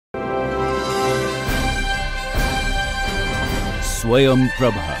Swayam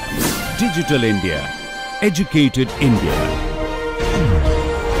Prabha. Digital India. Educated India.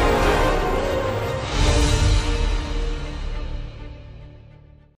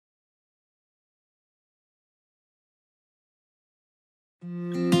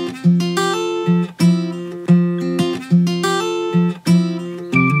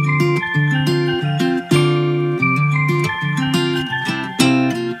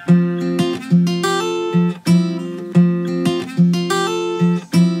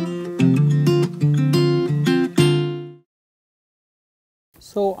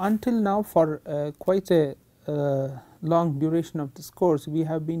 So, until now for quite a long duration of this course, we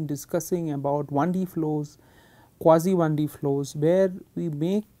have been discussing about 1D flows, quasi 1D flows, where we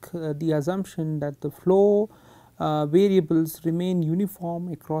make the assumption that the flow variables remain uniform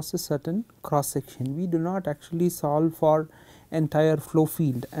across a certain cross section. We do not actually solve for entire flow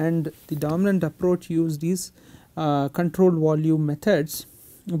field, and the dominant approach used is control volume methods,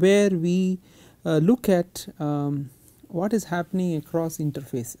 where we look at what is happening across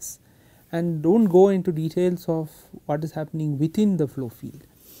interfaces and do not go into details of what is happening within the flow field.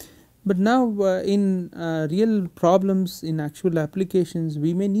 But now in real problems, in actual applications,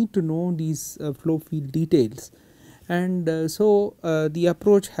 we may need to know these flow field details, and so the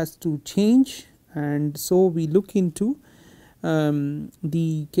approach has to change, and so we look into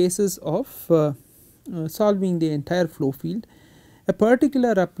the cases of solving the entire flow field. A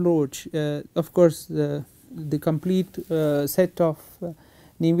particular approach, of course, the complete set of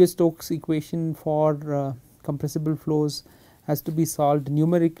Navier-Stokes equation for compressible flows has to be solved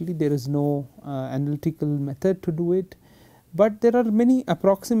numerically. There is no analytical method to do it, but there are many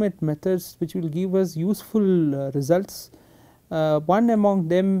approximate methods which will give us useful results. One among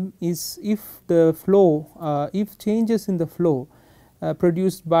them is if the flow, if changes in the flow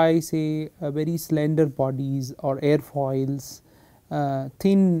produced by say very slender bodies or airfoils,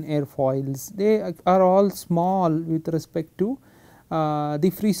 thin airfoils, they are all small with respect to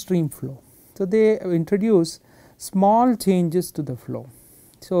the free stream flow. So, they introduce small changes to the flow.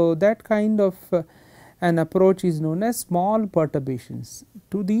 So, that kind of an approach is known as small perturbations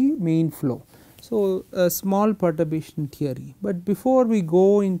to the main flow. So, a small perturbation theory, but before we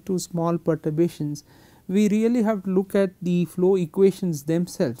go into small perturbations, we really have to look at the flow equations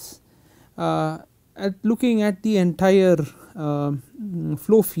themselves, at looking at the entire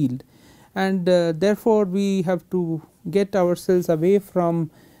flow field, and therefore we have to get ourselves away from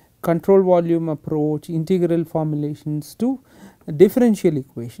control volume approach, integral formulations, to differential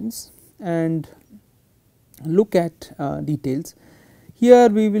equations and look at details. Here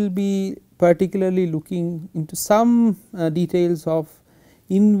we will be particularly looking into some details of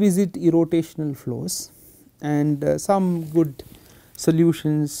inviscid irrotational flows and some good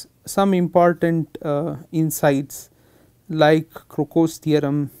solutions, some important insights like Crocos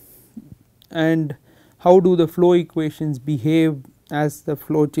theorem, and how do the flow equations behave as the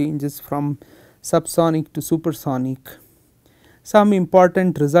flow changes from subsonic to supersonic. Some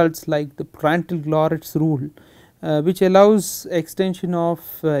important results like the Prandtl-Lorentz rule, which allows extension of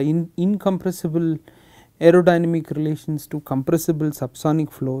incompressible aerodynamic relations to compressible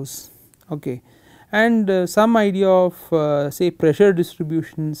subsonic flows, okay, and some idea of say pressure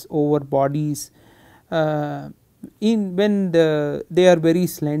distributions over bodies in when they are very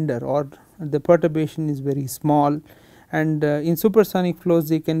slender or the perturbation is very small, and in supersonic flows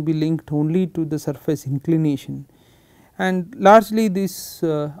they can be linked only to the surface inclination, and largely this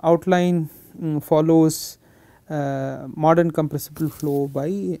outline follows modern compressible flow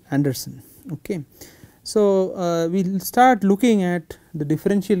by Anderson. Okay. So, we will start looking at the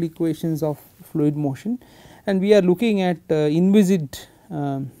differential equations of fluid motion, and we are looking at inviscid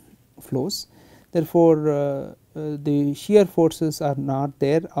flows. Therefore, the shear forces are not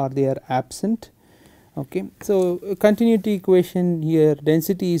there or they are absent. Okay. So, continuity equation here,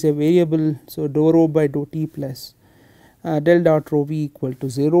 density is a variable. So, dou rho by dou t plus del dot rho v equal to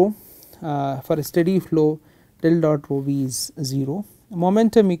 0. For a steady flow, del dot rho v is 0.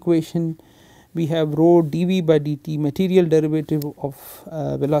 Momentum equation, we have rho dv by dt, material derivative of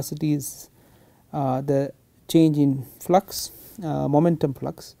velocity is the change in flux, momentum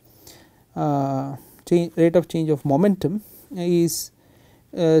flux, rate of change of momentum is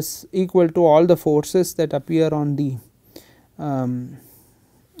equal to all the forces that appear on the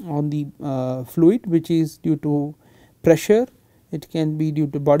fluid, which is due to pressure, it can be due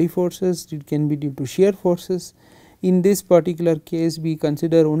to body forces, it can be due to shear forces. In this particular case, we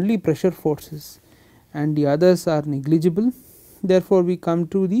consider only pressure forces and the others are negligible. Therefore, we come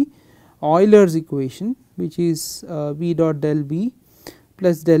to the Euler's equation, which is V dot del B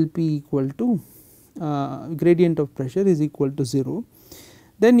plus del P equal to gradient of pressure is equal to 0.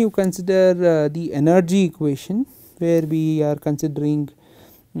 Then you consider the energy equation, where we are considering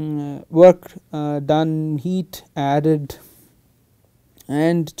work done, heat added,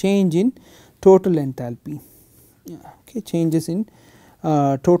 and change in total enthalpy. Okay, changes in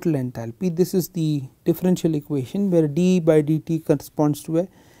total enthalpy. This is the differential equation where d by dt corresponds to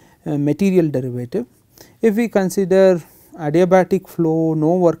a material derivative. If we consider adiabatic flow,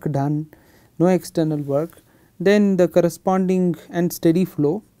 no work done, no external work, then the corresponding and steady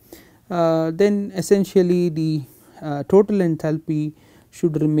flow, then essentially the total enthalpy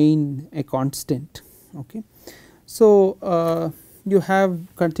should remain a constant. Okay. So, you have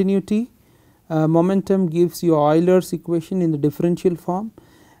continuity, momentum gives you Euler's equation in the differential form,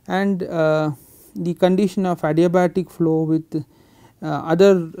 and the condition of adiabatic flow with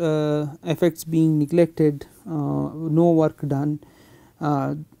other effects being neglected, no work done,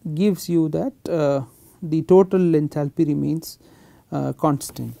 gives you that the total enthalpy remains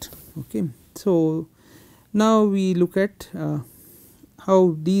constant. Okay. So, now we look at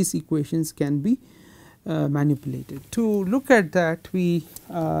how these equations can be manipulated. To look at that, we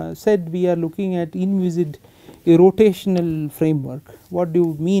said we are looking at envisaged rotational framework. What do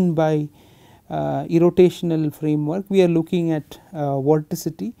you mean by rotational framework? We are looking at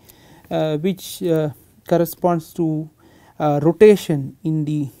vorticity, which corresponds to rotation in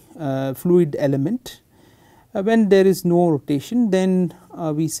the fluid element. When there is no rotation, then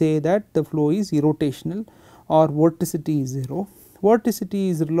we say that the flow is irrotational or vorticity is 0. Vorticity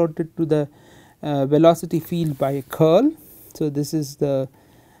is related to the velocity field by a curl. So, this is the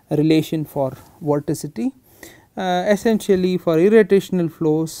relation for vorticity. Essentially, for irrotational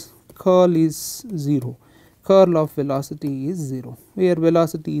flows, curl is 0, curl of velocity is 0, where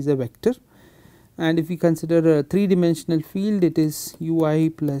velocity is a vector, and if we consider a 3-dimensional field, it is ui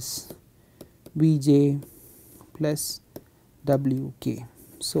plus vj plus wk.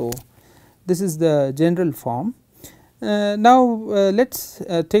 So, this is the general form. Now, let us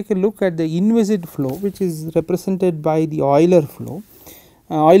take a look at the inviscid flow, which is represented by the Euler flow,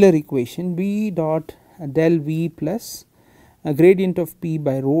 Euler equation v dot del v plus a gradient of p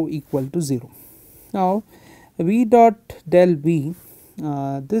by rho equal to 0. Now, v dot del v,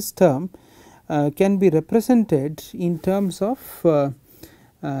 this term can be represented in terms of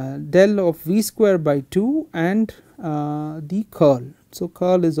del of v square by 2 and the curl. So,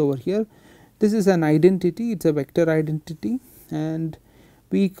 curl is over here. This is an identity, it is a vector identity, and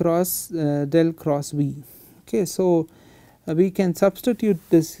v cross del cross v. Okay. So, we can substitute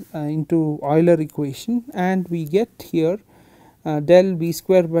this into Euler equation, and we get here del v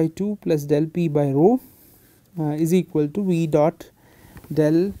square by 2 plus del p by rho is equal to v dot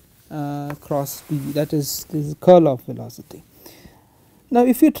del cross v, that is this curl of velocity. Now,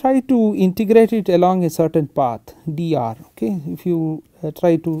 if you try to integrate it along a certain path dr, okay, if you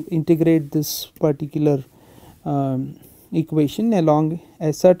try to integrate this particular equation along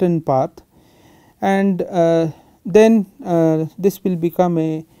a certain path, and then this will become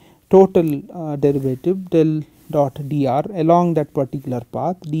a total derivative del dot dr along that particular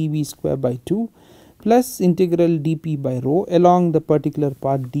path dv square by 2 plus integral dp by rho along the particular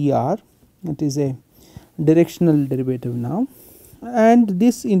path dr, that is a directional derivative now, and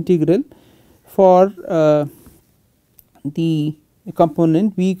this integral for the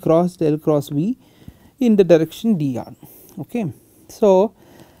component v cross del cross v in the direction dr. Okay. So,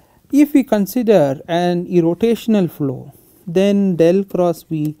 if we consider an irrotational flow, then del cross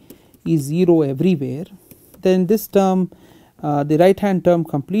v is 0 everywhere, then this term, the right hand term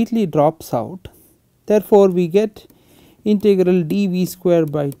completely drops out. Therefore, we get integral dv square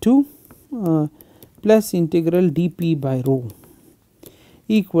by 2 plus integral dp by rho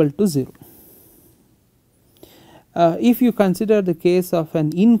equal to 0. If you consider the case of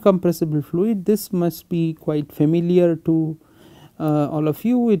an incompressible fluid, this must be quite familiar to all of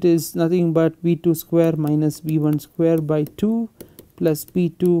you. It is nothing but v2 square minus v1 square by 2 plus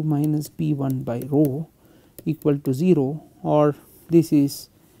p2 minus p1 by rho equal to 0, or this is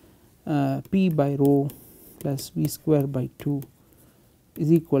p by rho plus v square by 2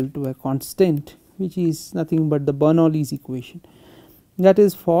 is equal to a constant, which is nothing but the Bernoulli's equation, that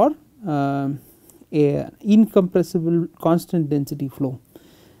is for a incompressible constant density flow.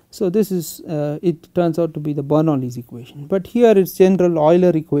 So, this is it turns out to be the Bernoulli's equation, but here it is general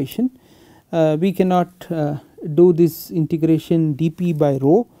Euler equation. We cannot do this integration dp by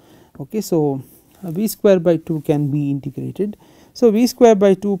rho. Okay. So, v square by 2 can be integrated. So, v square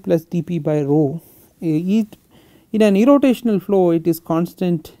by 2 plus dp by rho, in an irrotational flow it is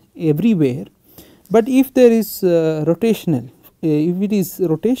constant everywhere, but if there is rotational, if it is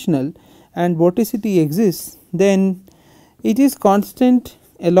rotational, and vorticity exists, then it is constant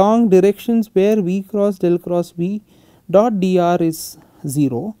along directions where V cross del cross V dot dr is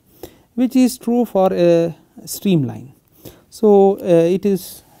 0, which is true for a streamline. So, it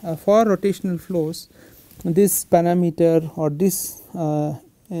is for rotational flows, this parameter or this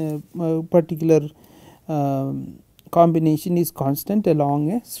particular combination is constant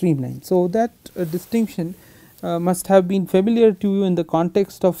along a streamline. So, that distinction must have been familiar to you in the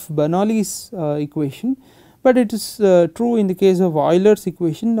context of Bernoulli's equation, but it is true in the case of Euler's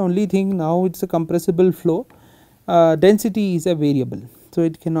equation. The only thing now it is a compressible flow, density is a variable. So,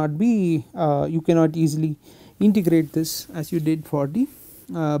 it cannot be you cannot easily integrate this as you did for the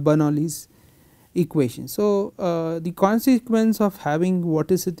Bernoulli's equation. So, the consequence of having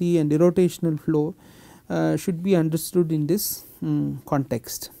vorticity and irrotational flow should be understood in this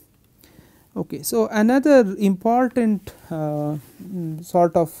context. Okay. So, another important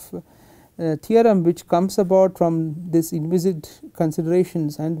sort of theorem which comes about from this implicit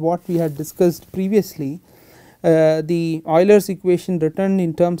considerations and what we had discussed previously, the Euler's equation written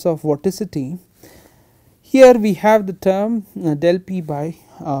in terms of vorticity. Here we have the term del p by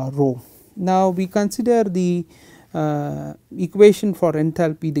rho. Now, we consider the equation for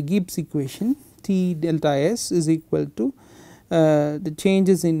enthalpy, the Gibbs equation, T delta S is equal to the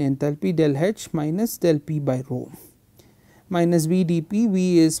changes in enthalpy del H minus del p by rho minus V dp,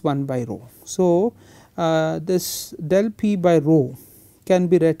 V is 1 by rho. So, this del p by rho can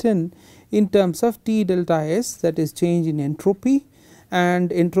be written in terms of T delta S, that is change in entropy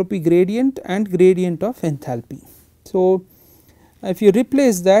and entropy gradient and gradient of enthalpy. So, if you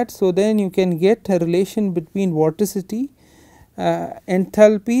replace that, so then you can get a relation between vorticity,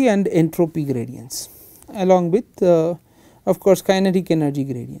 enthalpy and entropy gradients along with of course kinetic energy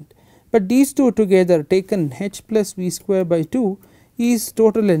gradient. But these two together taken H plus V square by 2 is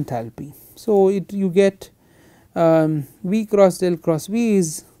total enthalpy. So, you get V cross del cross V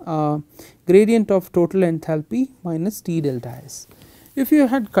is gradient of total enthalpy minus T delta S. If you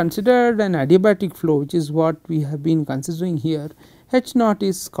had considered an adiabatic flow, which is what we have been considering here, H naught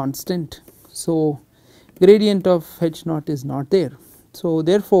is constant. So, gradient of H naught is not there. So,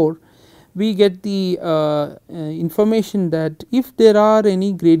 therefore, we get the information that if there are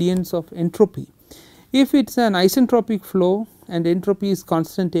any gradients of entropy, if it is an isentropic flow and entropy is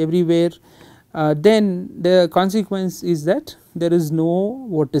constant everywhere, then the consequence is that there is no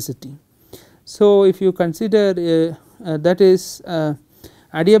vorticity. So, if you consider that is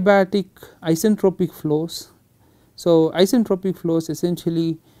adiabatic isentropic flows. So, isentropic flows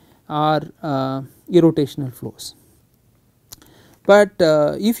essentially are irrotational flows. But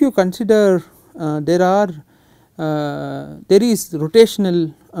if you consider there is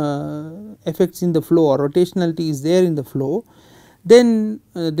rotational effects in the flow or rotationality is there in the flow, then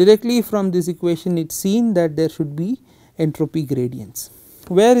directly from this equation it is seen that there should be entropy gradients.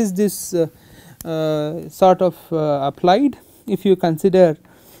 Where is this sort of applied? If you consider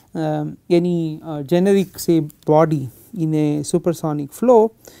any generic say body in a supersonic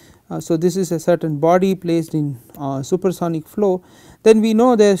flow, so this is a certain body placed in supersonic flow, then we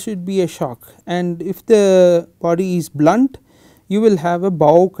know there should be a shock, and if the body is blunt, you will have a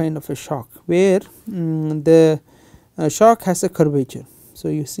bow kind of a shock where the shock has a curvature. So,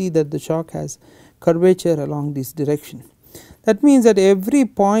 you see that the shock has curvature along this direction. That means that every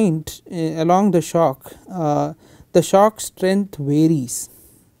point along the shock strength varies.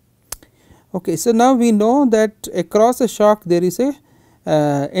 Okay, so, now we know that across a shock there is a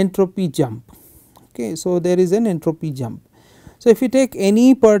entropy jump. Okay, so, there is an entropy jump. So, if you take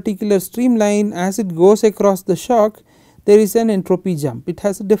any particular streamline as it goes across the shock, there is an entropy jump, it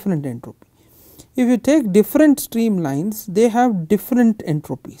has a different entropy. If you take different streamlines, they have different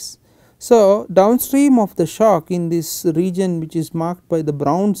entropies. So, downstream of the shock in this region which is marked by the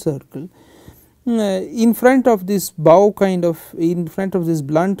brown circle, in front of this bow kind of, in front of this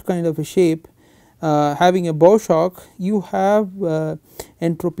blunt kind of a shape, having a bow shock, you have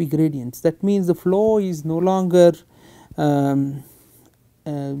entropy gradients. That means the flow is no longer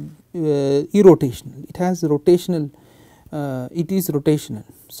irrotational, it has rotational, it is rotational.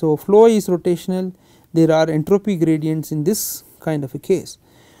 So, flow is rotational, there are entropy gradients in this kind of a case.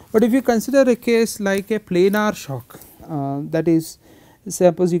 But if you consider a case like a planar shock, that is,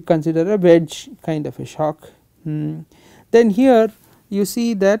 suppose you consider a wedge kind of a shock, then here you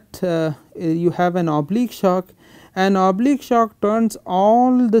see that you have an oblique shock. An oblique shock turns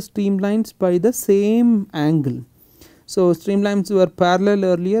all the streamlines by the same angle. So, streamlines were parallel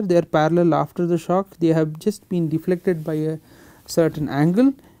earlier, they are parallel after the shock, they have just been deflected by a certain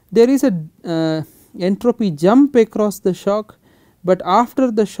angle. There is a entropy jump across the shock, but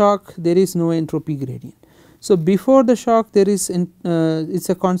after the shock there is no entropy gradient. So, before the shock there is it is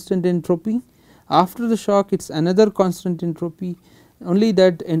a constant entropy, after the shock it is another constant entropy, only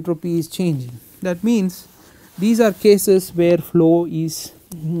that entropy is changing. That means these are cases where flow is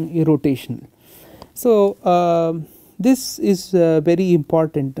irrotational. So, this is very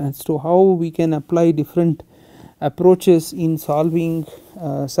important as to how we can apply different approaches in solving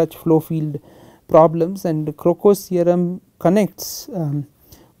such flow field problems, and Crocos theorem connects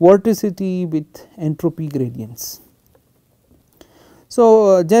vorticity with entropy gradients.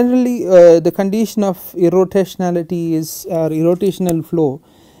 So, generally the condition of irrotationality is irrotational flow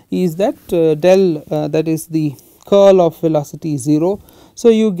is that del that is the curl of velocity is 0. So,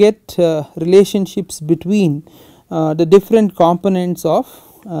 you get relationships between the different components of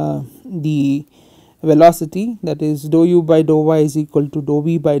the velocity, that is dou u by dou y is equal to dou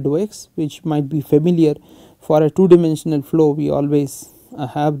v by dou x, which might be familiar for a 2-dimensional flow. We always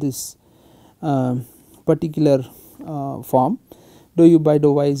have this particular form, dou u by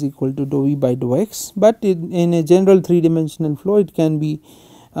dou y is equal to dou v by dou x, but in a general 3-dimensional flow it can be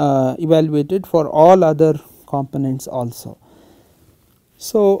evaluated for all other components also.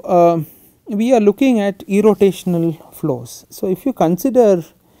 So, we are looking at irrotational flows. So, if you consider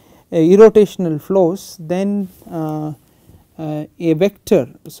irrotational flows, then a vector.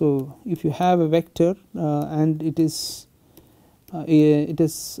 So, if you have a vector and it is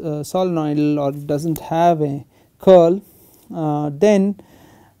solenoidal or it does not have a curl, then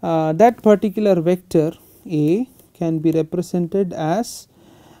that particular vector A can be represented as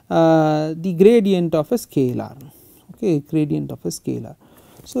the gradient of a scalar, okay, gradient of a scalar.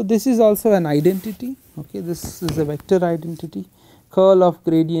 So, this is also an identity, okay, this is a vector identity. Curl of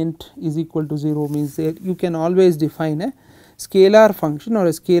gradient is equal to 0 means that you can always define a scalar function or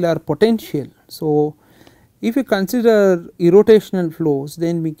a scalar potential. So, if you consider irrotational flows,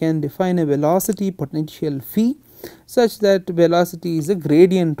 then we can define a velocity potential phi such that velocity is a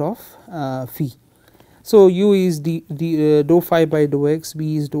gradient of phi. So, u is dou phi by dou x,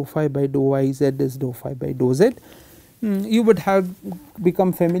 v is dou phi by dou y, z is dou phi by dou z. You would have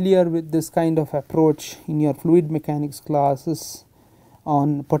become familiar with this kind of approach in your fluid mechanics classes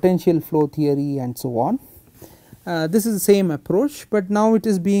on potential flow theory and so on. This is the same approach, but now it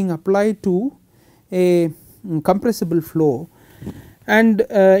is being applied to a compressible flow, and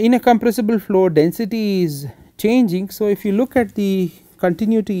in a compressible flow density is changing. So, if you look at the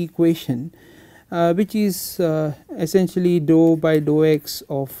continuity equation which is essentially dou by dou x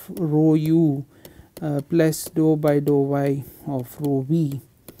of rho u plus dou by dou y of rho v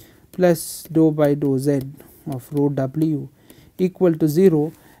plus dou by dou z of rho w equal to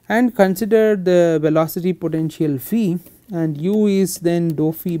 0, and consider the velocity potential phi, and u is then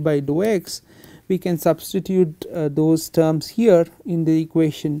dou phi by dou x. We can substitute those terms here in the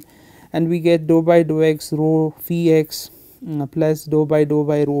equation, and we get dou by dou x rho phi x plus dou by dou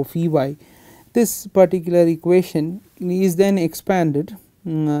y rho phi y. This particular equation is then expanded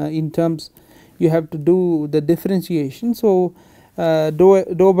in terms, you have to do the differentiation. So,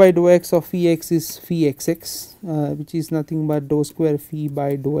 dou by dou x of phi x is phi xx, which is nothing but dou square phi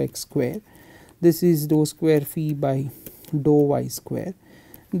by dou x square. This is dou square phi by dou y square.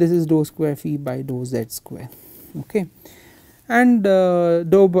 This is dou square phi by dou z square. Okay, and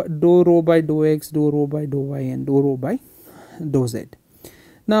dou rho by dou x, dou rho by dou y, and dou rho by dou z.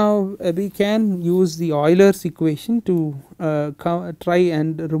 Now, we can use the Euler's equation to try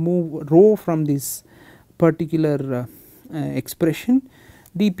and remove rho from this particular expression.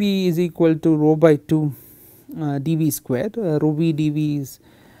 dP is equal to rho by 2 dV square, rho v dV is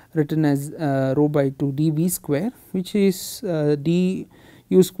written as rho by 2 dV square, which is d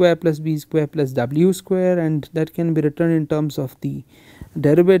u square plus b square plus w square, and that can be written in terms of the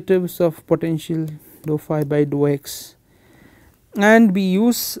derivatives of potential dou phi by dou x. And we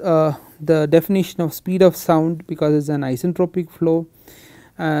use the definition of speed of sound because it is an isentropic flow,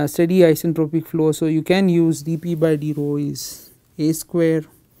 steady isentropic flow. So, you can use dP by d rho is a square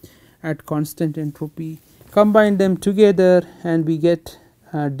at constant entropy, combine them together and we get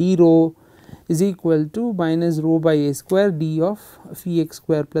d rho is equal to minus rho by a square d of phi x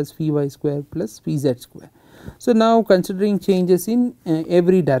square plus phi y square plus phi z square. So, now considering changes in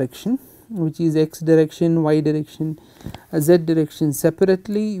every direction, which is x direction, y direction, z direction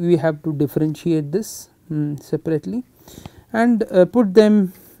separately, we have to differentiate this separately and put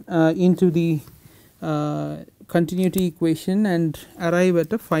them into the continuity equation and arrive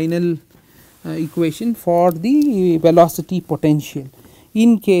at a final equation for the velocity potential.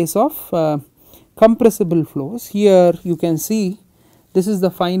 In case of compressible flows, here you can see this is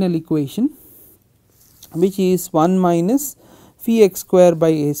the final equation, which is 1 minus phi x square by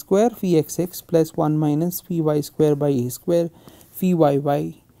a square phi xx plus 1 minus phi y square by a square phi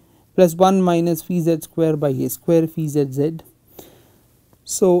yy plus 1 minus phi z square by a square phi zz.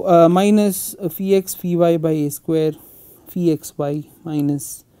 So, minus phi x phi y by a square phi xy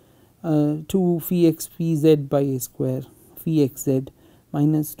minus 2 phi x phi z by a square phi xz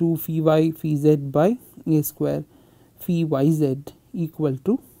minus 2 phi y phi z by a square phi yz equal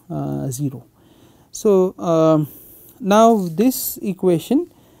to 0. So, now this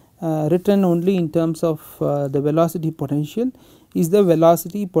equation written only in terms of the velocity potential is the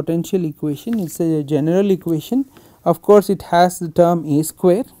velocity potential equation. It is a general equation. Of course, it has the term a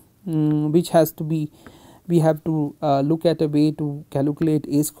square which has to be, we have to look at a way to calculate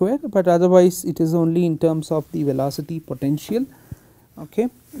a square, but otherwise it is only in terms of the velocity potential. Okay.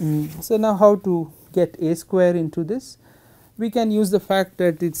 So, now how to get a square into this? We can use the fact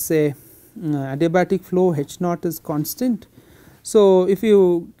that it is a adiabatic flow, H naught is constant. So, if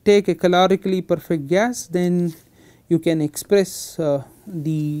you take a calorically perfect gas, then you can express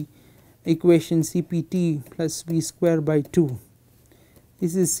the equation Cpt plus V square by 2.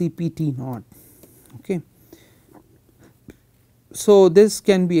 This is Cpt naught. Okay. So, this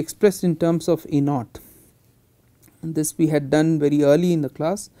can be expressed in terms of A naught. This we had done very early in the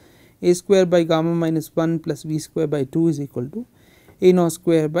class. A square by gamma minus 1 plus V square by 2 is equal to A naught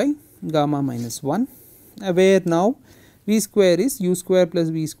square by gamma minus 1, where now V square is U square plus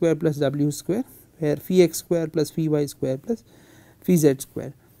V square plus W square, where phi x square plus phi y square plus phi z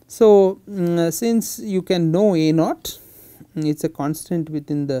square. So, since you can know A naught, it is a constant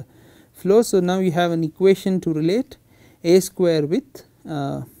within the flow. So, now you have an equation to relate A square with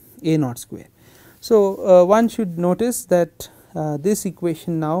A naught square. So, one should notice that this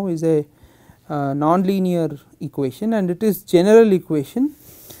equation now is a non-linear equation and it is general equation.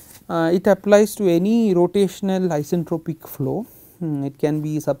 It applies to any rotational isentropic flow. It can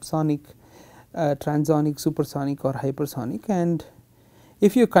be subsonic, transonic, supersonic or hypersonic, and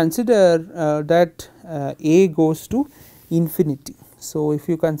if you consider that A goes to infinity. So, if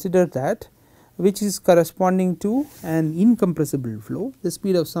you consider that, which is corresponding to an incompressible flow, the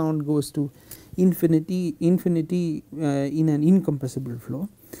speed of sound goes to infinity in an incompressible flow,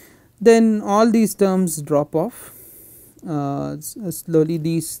 then all these terms drop off. Slowly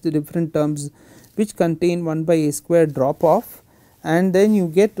the different terms which contain 1 by a square drop off, and then you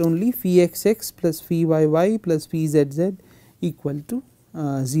get only phi xx plus phi yy plus phi zz equal to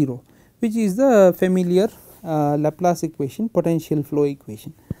 0, which is the familiar Laplace equation, potential flow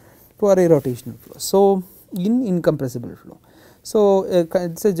equation for a rotational flow. So, in incompressible flow. So, it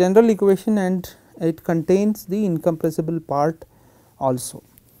is a general equation and it contains the incompressible part also.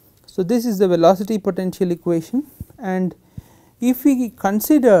 So, this is the velocity potential equation, and if we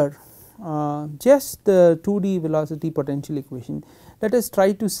consider just the 2D velocity potential equation, let us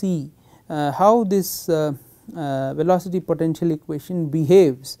try to see how this velocity potential equation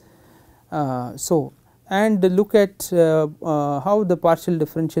behaves. So, and look at how the partial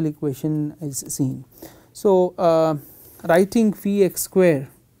differential equation is seen. So, writing phi x square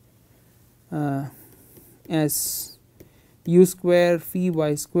as u square phi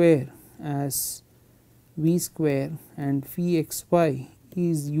y square as v square and phi xy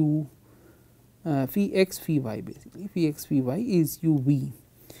is u phi x phi y, basically phi x phi y is u v.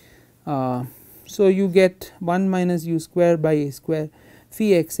 So, you get 1 minus u square by a square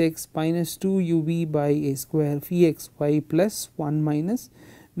phi x x minus 2 u v by a square phi x y plus 1 minus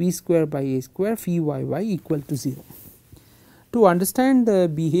v square by a square phi y y equal to 0. To understand the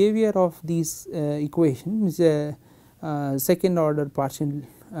behavior of these equations, is a second order partial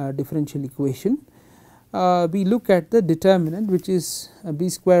differential equation. We look at the determinant, which is b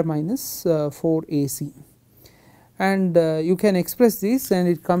square minus 4ac, and you can express this and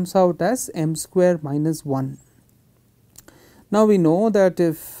it comes out as m square minus 1. Now, we know that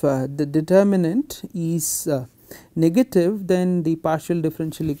if the determinant is negative, then the partial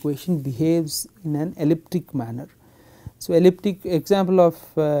differential equation behaves in an elliptic manner. So, elliptic example of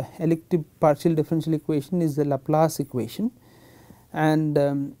elliptic partial differential equation is the Laplace equation, and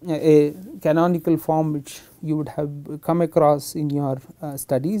a canonical form which you would have come across in your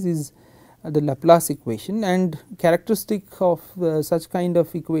studies is the Laplace equation, and characteristic of such kind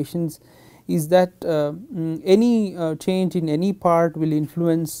of equations is that any change in any part will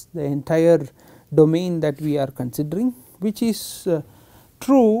influence the entire domain that we are considering, which is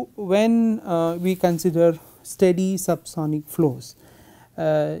true when we consider steady subsonic flows.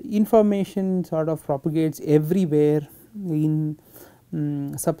 Information sort of propagates everywhere in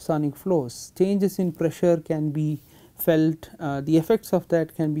subsonic flows. Changes in pressure can be felt, the effects of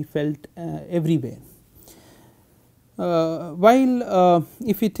that can be felt everywhere. while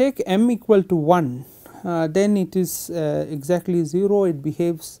if we take m equal to 1, then it is exactly 0, it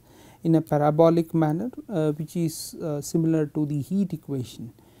behaves in a parabolic manner, which is similar to the heat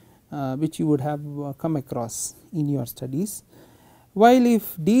equation, which you would have come across in your studies. While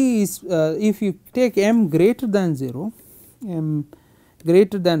if d is if you take m greater than 0, m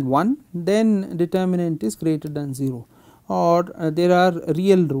greater than 1, then determinant is greater than 0, or there are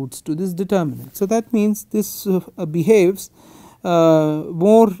real roots to this determinant. So, that means this behaves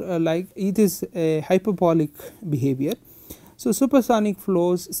more like it is a hyperbolic behavior. So, supersonic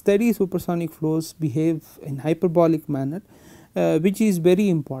flows, steady supersonic flows behave in hyperbolic manner, which is very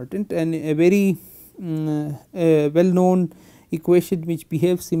important, and a very well known equation which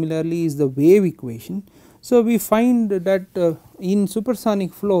behaves similarly is the wave equation. So, we find that in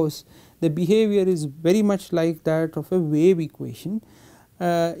supersonic flows the behavior is very much like that of a wave equation.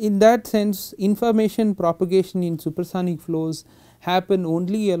 In that sense, information propagation in supersonic flows happen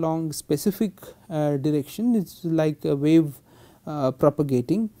only along specific direction, it is like a wave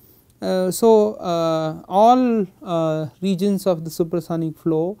propagating. So, all regions of the supersonic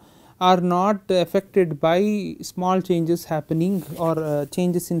flow are not affected by small changes happening or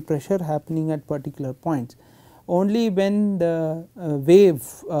changes in pressure happening at particular points. Only when the wave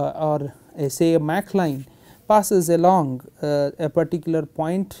or say a Mach line passes along a particular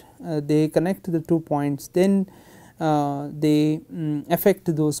point, they connect the 2 points, then they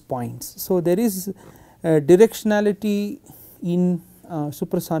affect those points. So, there is directionality in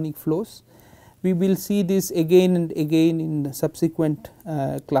supersonic flows. We will see this again and again in subsequent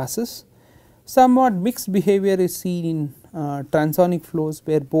classes. Somewhat mixed behavior is seen in transonic flows,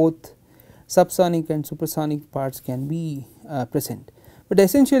 where both subsonic and supersonic parts can be present. But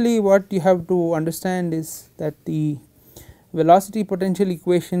essentially what you have to understand is that the velocity potential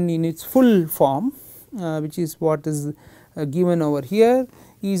equation in its full form, which is what is given over here,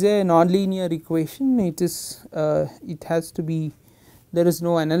 is a nonlinear equation. It is it has to be, there is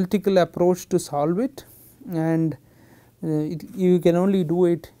no analytical approach to solve it, and you can only do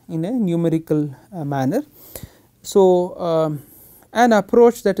it in a numerical manner. So, an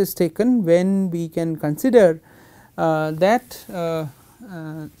approach that is taken when we can consider that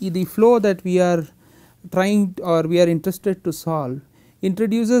the flow that we are trying or we are interested to solve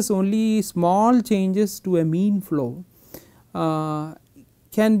introduces only small changes to a mean flow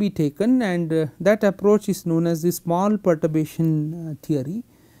can be taken, and that approach is known as the small perturbation theory,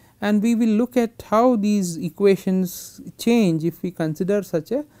 and we will look at how these equations change if we consider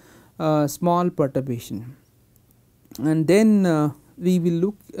such a small perturbation. And then we will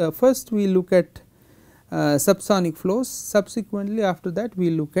look first we look at subsonic flows, subsequently after that we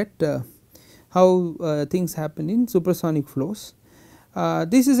look at how things happen in supersonic flows.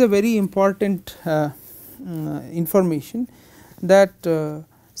 This is a very important information, that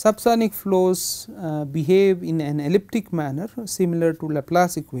subsonic flows behave in an elliptic manner similar to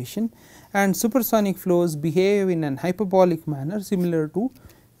Laplace equation, and supersonic flows behave in an hyperbolic manner similar to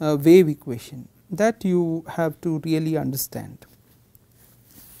wave equation. That you have to really understand,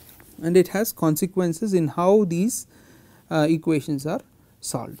 and it has consequences in how these equations are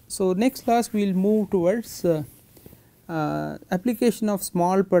solved. So, next class we will move towards application of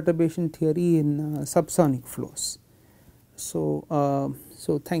small perturbation theory in subsonic flows. So,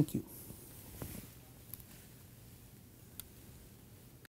 thank you.